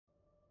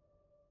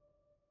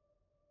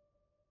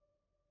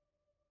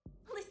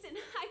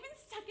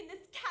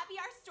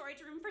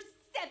storage room for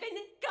 7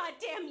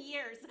 goddamn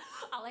years.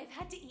 All I've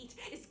had to eat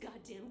is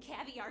goddamn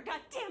caviar,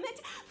 goddamn it.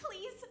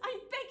 Please, I'm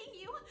begging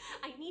you.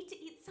 I need to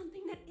eat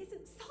something that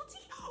isn't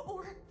salty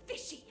or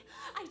fishy.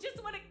 I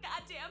just want a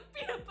goddamn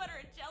peanut butter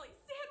and jelly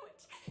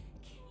sandwich.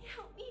 Can you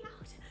help me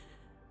out?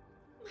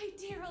 My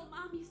dear old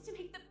mom used to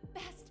make the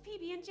best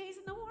PB&Js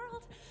in the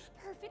world.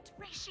 Perfect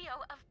ratio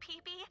of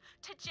PB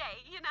to J,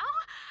 you know?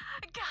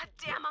 God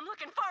damn, I'm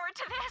looking forward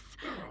to this.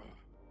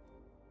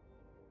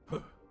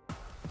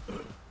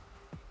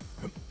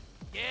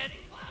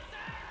 Getting closer!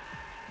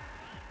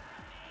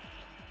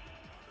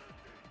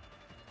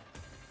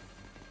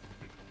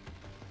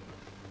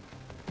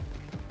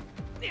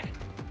 Go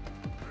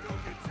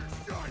get your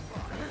shine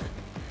box!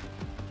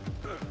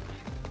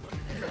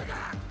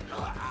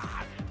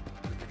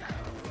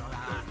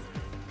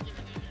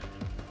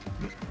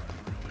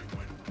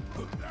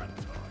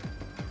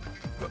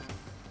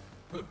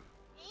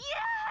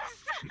 Yes!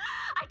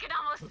 I can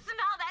almost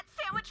smell that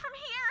sandwich from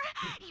here,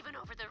 even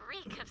over the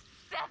reek of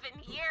 7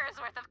 years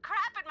worth of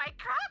crap in my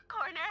crap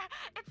corner.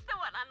 It's the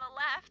one on the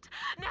left.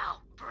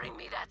 Now, bring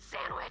me that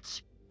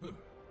sandwich.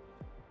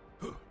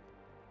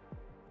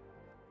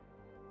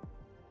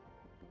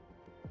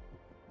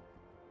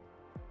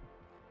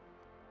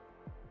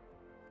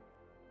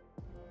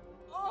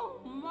 Oh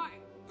my...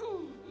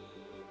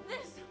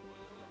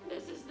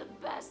 This is the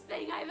best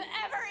thing I've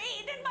ever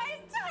eaten in my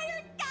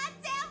entire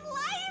goddamn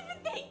life!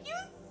 Thank you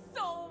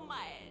so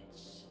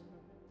much!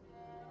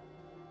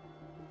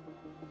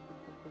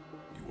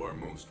 You are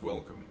most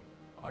welcome.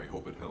 I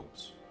hope it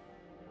helps.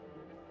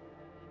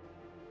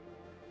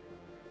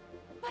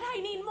 But I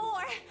need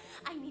more!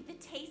 I need the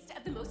taste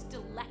of the most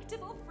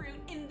delectable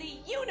fruit in the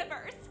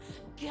universe!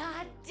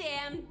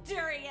 Goddamn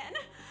durian!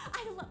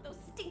 I love those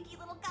stinky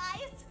little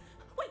guys!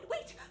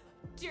 Wait!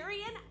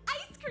 Durian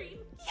ice cream!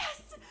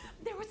 Yes!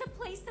 There was a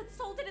place that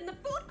sold it in the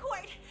food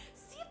court!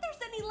 See if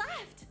there's any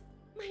left!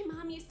 My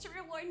mom used to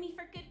reward me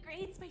for good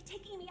grades by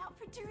taking me out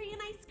for durian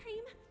ice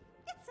cream.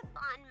 It's a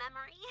fond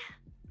memory.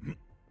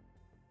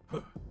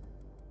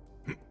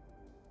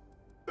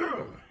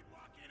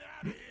 Walking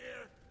out of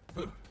here!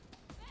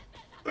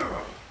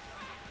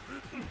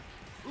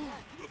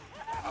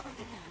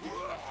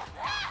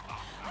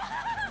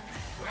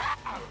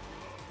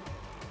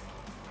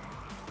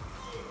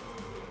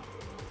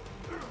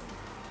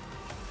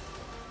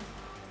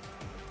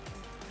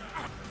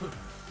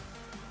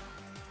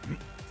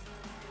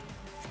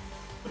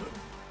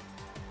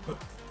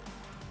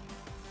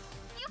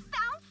 You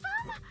found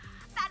some?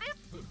 That is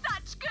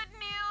such good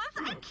news!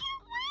 I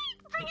can't wait!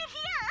 Bring it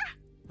here!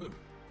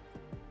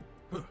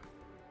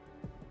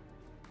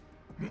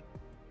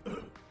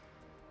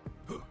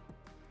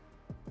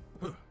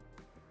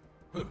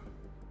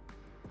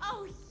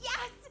 Oh,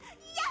 yes!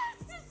 Yes!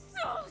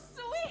 So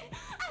sweet!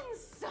 And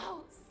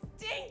so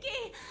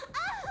stinky!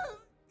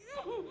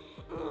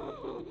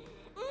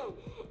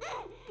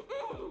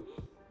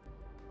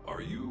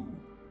 Are you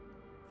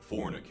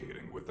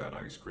fornicating with that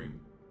ice cream?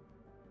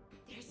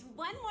 There's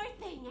one more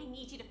thing I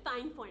need you to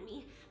find for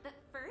me, but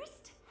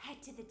first,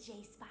 head to the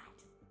J spot.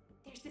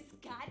 There's this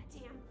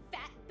goddamn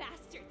fat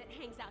bastard that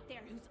hangs out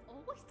there who's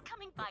always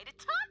coming by to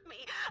taunt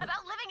me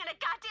about living in a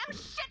goddamn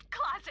shit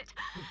closet.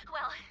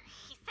 Well,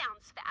 he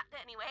sounds fat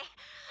anyway.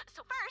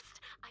 So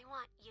first, I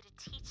want you to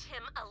teach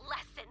him a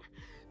lesson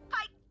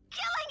by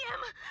killing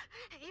him.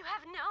 You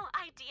have no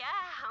idea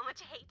how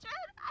much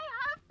hatred I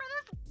have for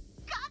this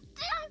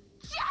goddamn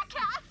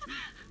jackass.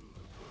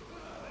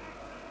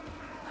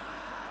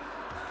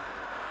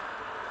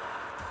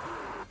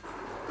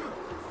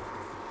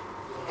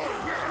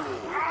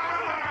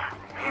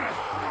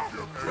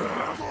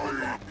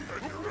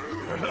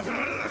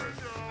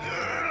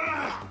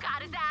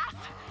 Got his ass.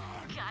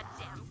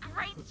 Goddamn,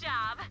 great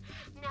job.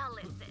 Now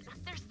listen,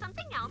 there's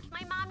something else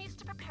my mom used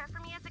to prepare for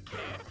me as a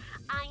kid.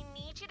 I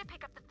need you to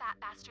pick up the fat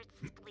bastard's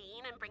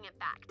spleen and bring it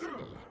back to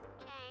me,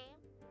 okay?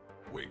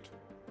 Wait.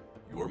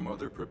 Your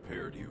mother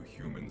prepared you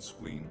human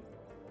spleen?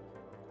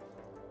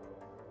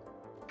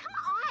 Come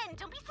on,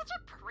 don't be such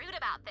a prude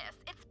about this.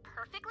 It's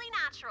perfectly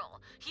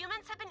natural.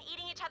 Humans have been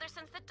eating each other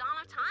since the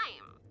dawn of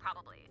time,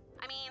 probably.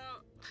 I mean,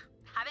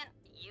 haven't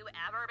you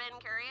ever been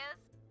curious?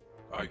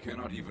 I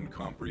cannot even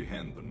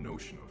comprehend the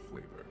notion of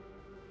flavor.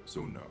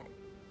 So no.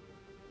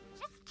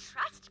 Just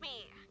trust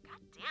me.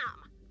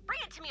 Goddamn. Bring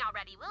it to me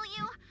already, will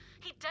you?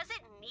 He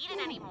doesn't need it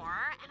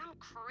anymore, and I'm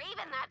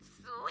craving that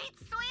sweet,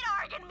 sweet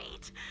organ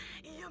meat.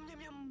 Yum,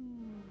 yum,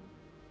 yum.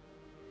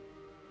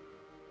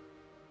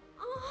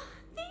 Oh,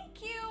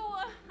 thank you.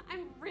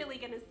 I'm really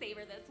gonna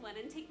savor this one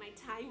and take my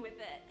time with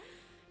it.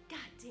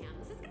 Goddamn,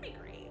 this is gonna be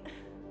great.